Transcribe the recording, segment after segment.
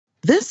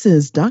This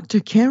is Dr.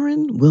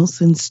 Karen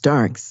Wilson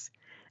Starks,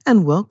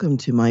 and welcome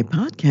to my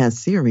podcast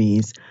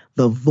series,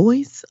 The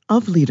Voice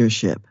of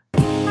Leadership.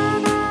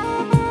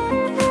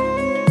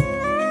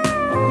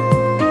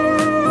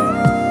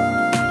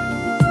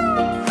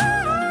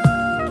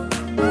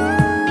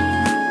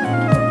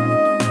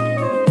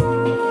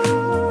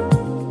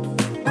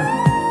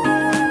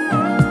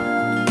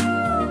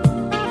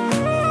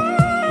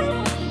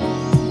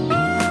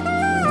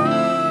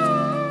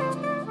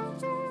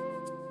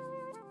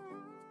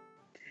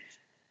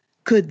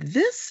 Could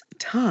this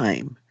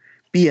time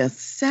be a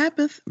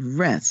Sabbath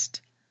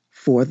rest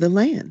for the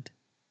land?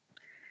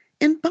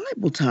 In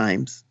Bible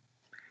times,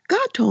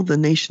 God told the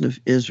nation of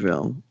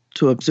Israel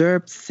to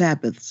observe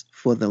Sabbaths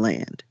for the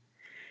land.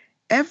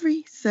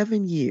 Every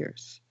 7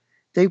 years,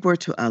 they were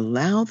to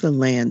allow the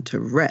land to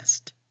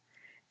rest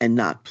and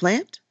not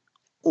plant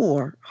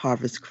or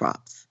harvest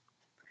crops.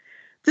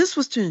 This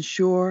was to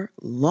ensure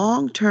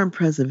long-term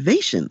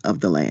preservation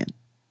of the land.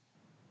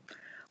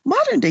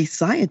 Modern-day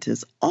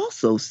scientists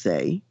also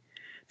say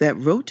that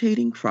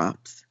rotating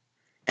crops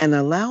and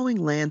allowing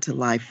land to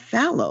lie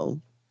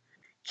fallow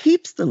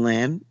keeps the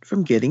land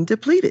from getting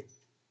depleted.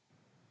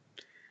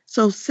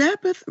 So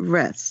Sabbath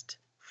rest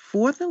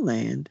for the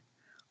land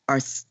are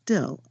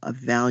still a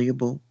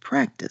valuable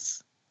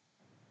practice.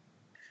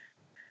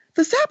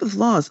 The Sabbath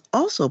laws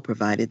also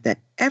provided that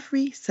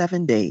every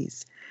 7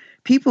 days,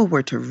 people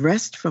were to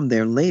rest from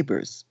their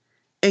labors,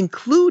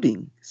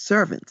 including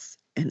servants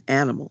and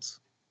animals.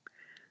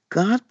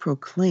 God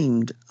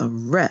proclaimed a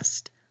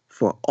rest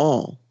for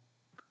all.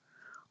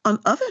 On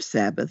other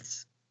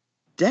Sabbaths,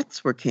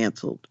 debts were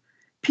canceled,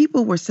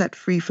 people were set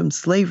free from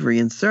slavery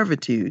and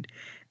servitude,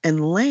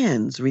 and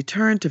lands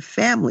returned to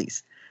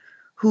families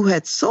who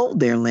had sold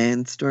their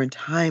lands during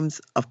times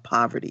of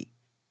poverty.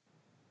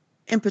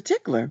 In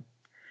particular,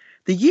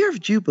 the year of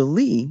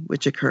Jubilee,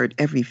 which occurred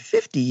every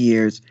 50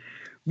 years,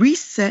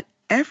 reset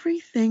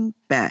everything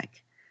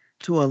back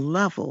to a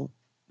level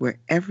where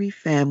every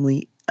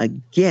family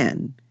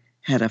again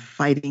had a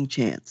fighting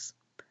chance.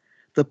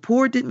 The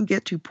poor didn't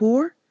get too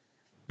poor,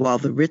 while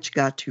the rich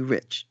got too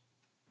rich.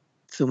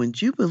 So in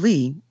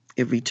Jubilee,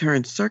 it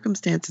returned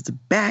circumstances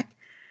back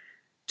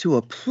to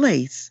a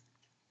place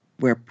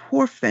where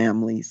poor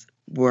families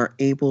were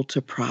able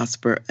to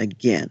prosper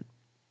again.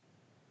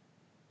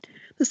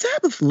 The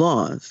Sabbath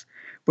laws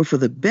were for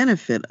the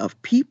benefit of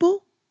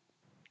people,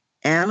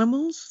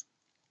 animals,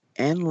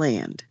 and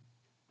land.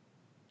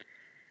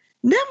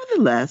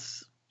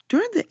 Nevertheless,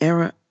 during the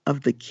era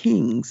of the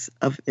kings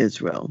of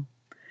Israel,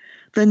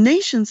 the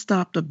nation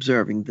stopped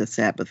observing the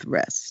Sabbath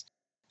rest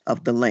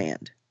of the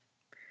land.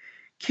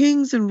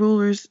 Kings and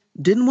rulers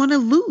didn't want to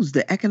lose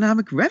the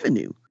economic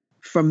revenue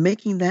from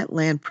making that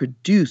land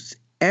produce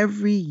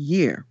every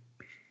year,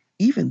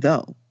 even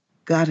though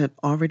God had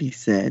already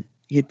said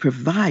He'd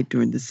provide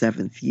during the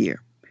 7th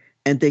year,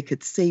 and they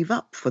could save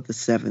up for the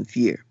 7th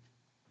year.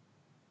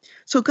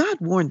 So God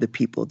warned the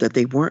people that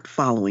they weren't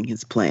following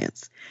His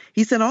plans.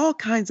 He sent all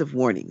kinds of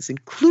warnings,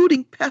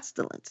 including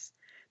pestilence,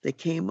 that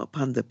came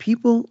upon the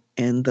people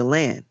and the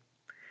land.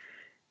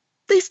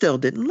 They still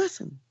didn't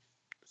listen.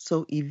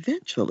 So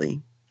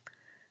eventually,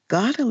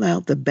 God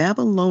allowed the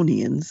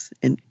Babylonians,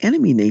 an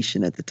enemy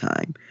nation at the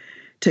time,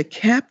 to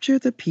capture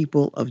the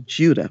people of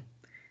Judah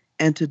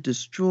and to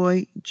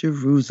destroy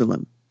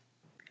Jerusalem.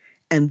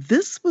 And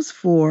this was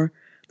for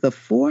the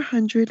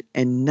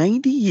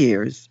 490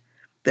 years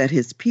that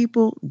His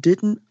people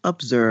didn't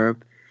observe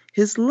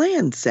His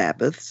land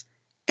Sabbaths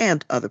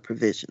and other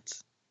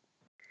provisions.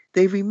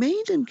 They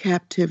remained in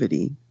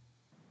captivity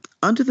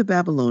under the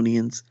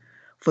Babylonians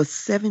for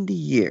 70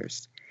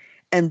 years,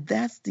 and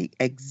that's the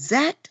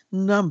exact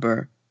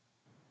number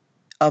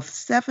of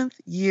 7th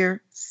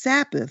year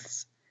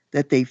Sabbaths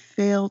that they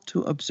failed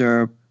to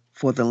observe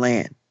for the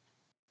land.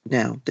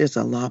 Now, there's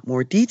a lot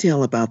more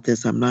detail about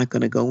this I'm not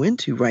going to go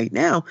into right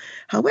now.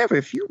 However,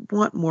 if you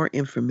want more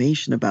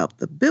information about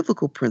the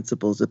biblical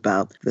principles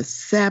about the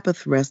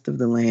Sabbath rest of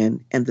the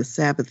land and the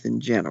Sabbath in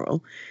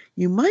general,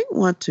 you might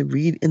want to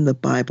read in the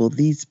Bible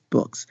these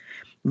books: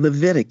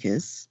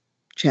 Leviticus,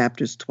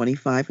 chapters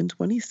 25 and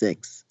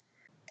 26,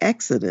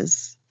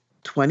 Exodus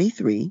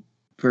 23,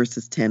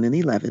 verses 10 and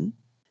 11,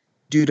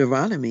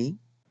 Deuteronomy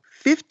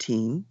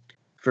 15,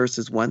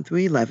 verses 1 through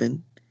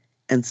 11,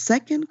 and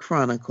 2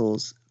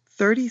 Chronicles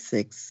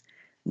 36,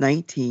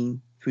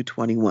 19 through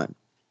 21.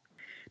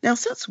 Now,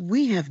 since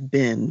we have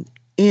been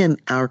in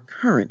our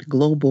current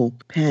global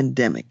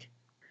pandemic,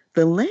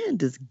 the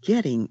land is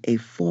getting a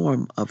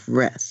form of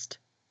rest.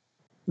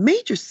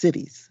 Major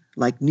cities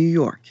like New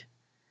York,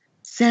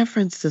 San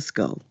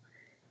Francisco,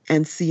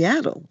 and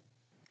Seattle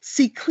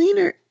see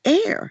cleaner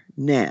air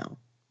now,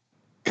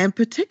 and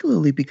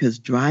particularly because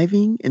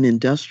driving and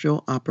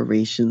industrial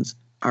operations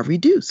are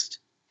reduced.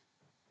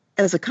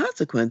 As a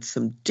consequence,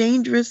 some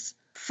dangerous,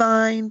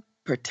 fine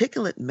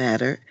particulate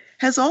matter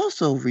has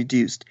also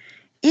reduced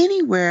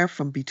anywhere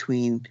from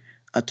between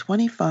a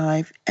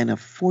 25 and a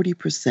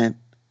 40%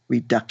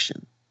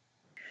 reduction.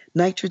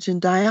 Nitrogen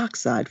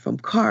dioxide from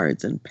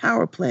cars and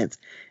power plants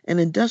and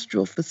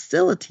industrial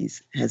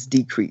facilities has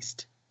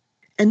decreased.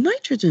 And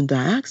nitrogen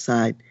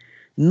dioxide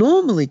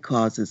normally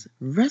causes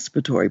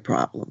respiratory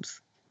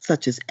problems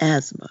such as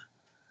asthma,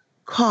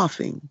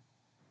 coughing,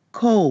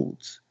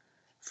 colds,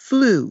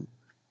 flu,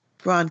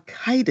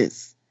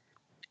 bronchitis,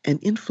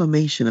 and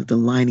inflammation of the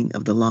lining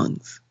of the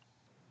lungs.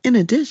 In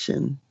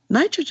addition,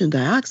 nitrogen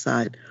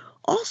dioxide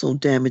also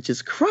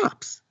damages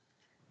crops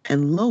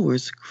and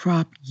lowers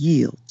crop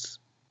yields.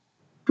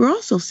 We're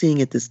also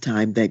seeing at this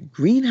time that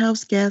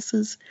greenhouse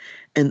gases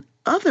and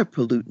other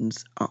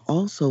pollutants are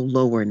also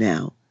lower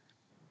now,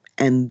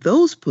 and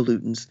those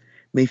pollutants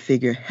may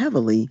figure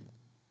heavily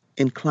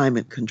in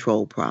climate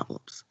control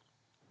problems.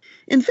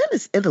 In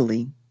Venice,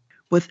 Italy,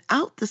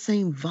 without the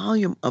same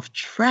volume of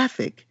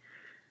traffic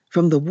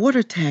from the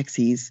water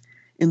taxis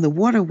in the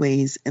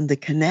waterways and the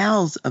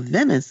canals of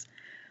Venice,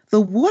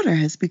 the water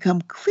has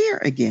become clear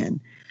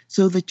again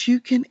so that you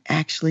can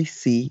actually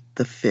see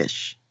the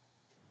fish.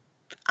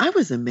 I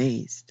was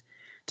amazed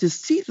to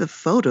see the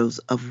photos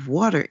of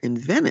water in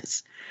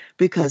Venice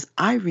because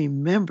I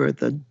remember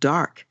the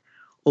dark,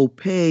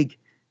 opaque,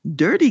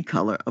 dirty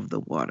color of the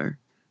water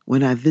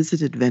when I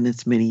visited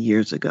Venice many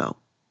years ago.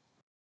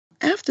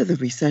 After the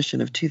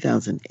recession of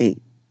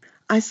 2008,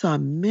 I saw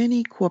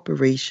many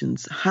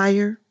corporations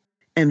hire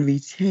and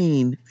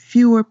retain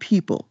fewer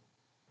people.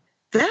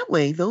 That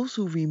way, those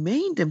who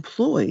remained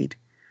employed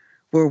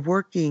were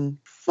working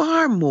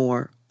far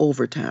more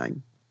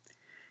overtime.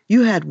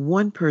 You had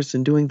one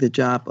person doing the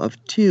job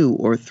of 2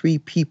 or 3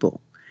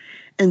 people,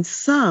 and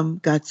some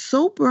got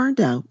so burned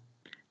out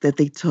that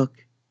they took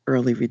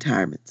early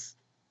retirements.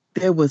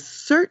 There was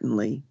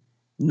certainly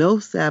no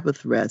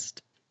Sabbath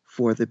rest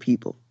for the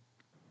people.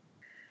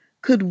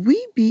 Could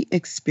we be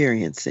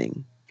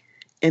experiencing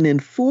an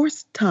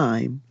enforced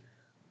time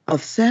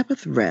of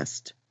Sabbath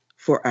rest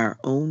for our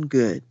own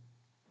good?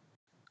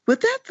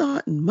 With that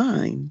thought in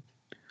mind,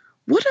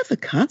 what are the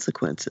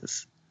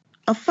consequences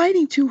of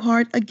fighting too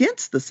hard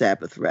against the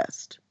Sabbath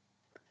rest?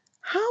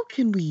 How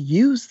can we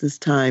use this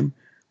time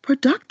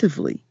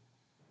productively?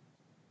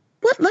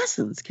 What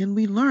lessons can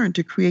we learn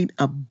to create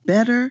a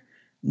better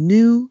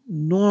new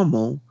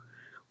normal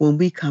when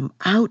we come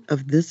out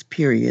of this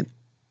period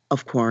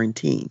of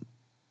quarantine?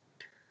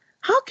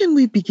 How can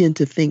we begin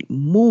to think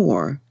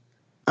more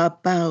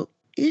about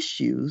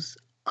issues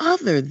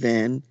other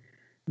than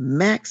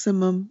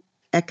maximum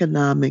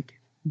economic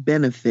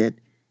benefit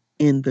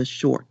in the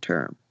short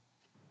term?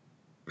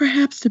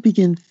 Perhaps to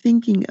begin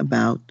thinking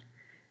about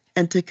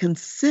and to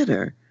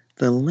consider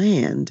the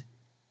land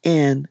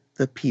and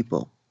the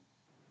people.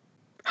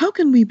 How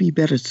can we be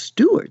better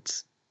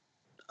stewards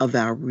of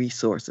our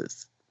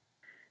resources?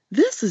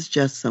 This is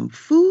just some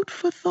food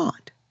for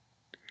thought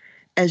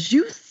as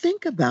you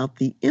think about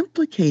the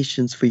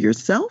implications for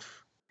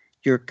yourself,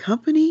 your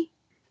company,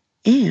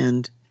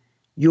 and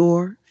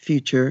your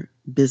future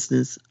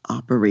business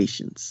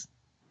operations.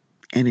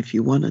 And if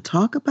you want to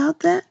talk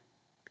about that,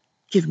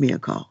 give me a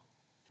call.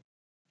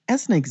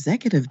 As an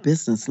executive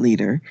business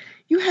leader,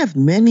 you have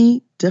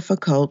many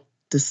difficult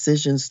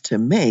decisions to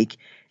make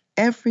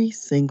every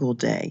single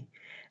day.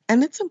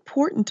 And it's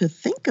important to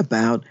think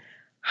about,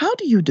 how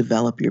do you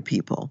develop your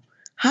people?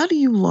 How do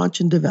you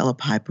launch and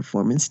develop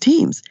high-performance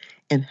teams?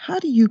 And how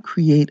do you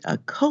create a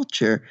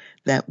culture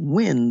that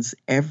wins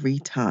every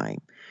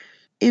time?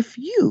 If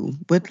you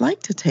would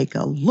like to take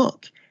a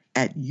look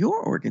at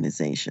your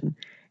organization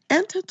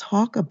and to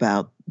talk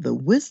about the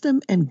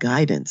wisdom and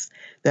guidance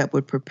that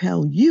would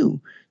propel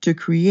you to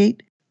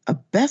create a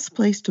best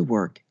place to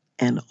work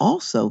and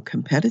also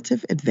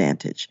competitive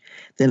advantage,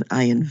 then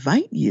I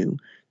invite you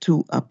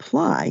to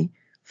apply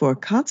for a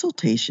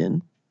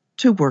consultation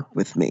to work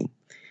with me.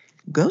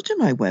 Go to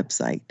my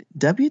website,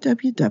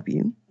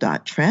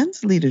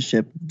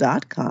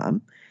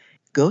 www.transleadership.com,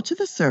 go to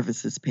the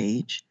services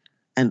page,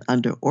 and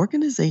under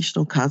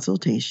organizational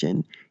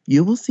consultation,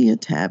 you will see a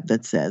tab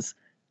that says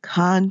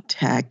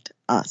Contact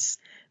Us.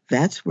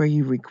 That's where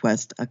you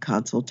request a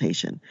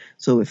consultation.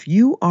 So if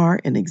you are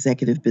an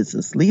executive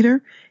business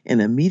leader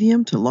in a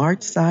medium to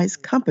large size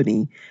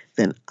company,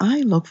 then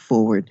I look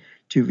forward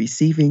to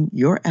receiving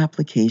your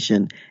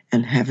application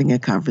and having a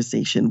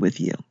conversation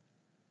with you.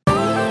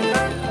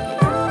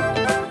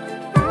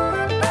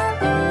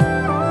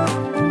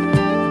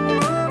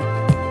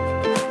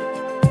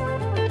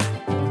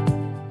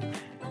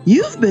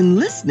 You've been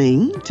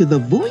listening to The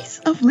Voice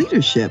of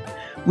Leadership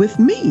with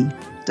me,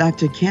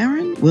 Dr.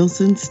 Karen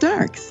Wilson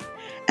Starks.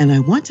 And I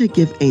want to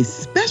give a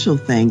special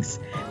thanks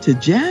to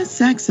jazz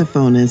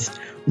saxophonist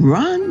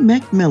Ron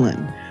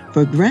McMillan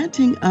for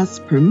granting us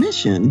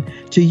permission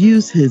to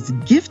use his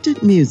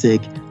gifted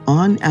music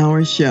on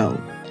our show.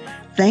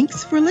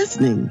 Thanks for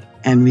listening,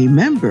 and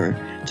remember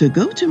to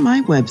go to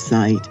my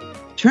website,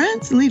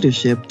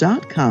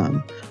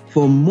 transleadership.com,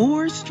 for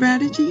more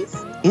strategies,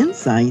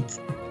 insights,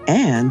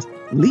 and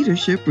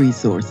leadership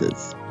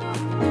resources.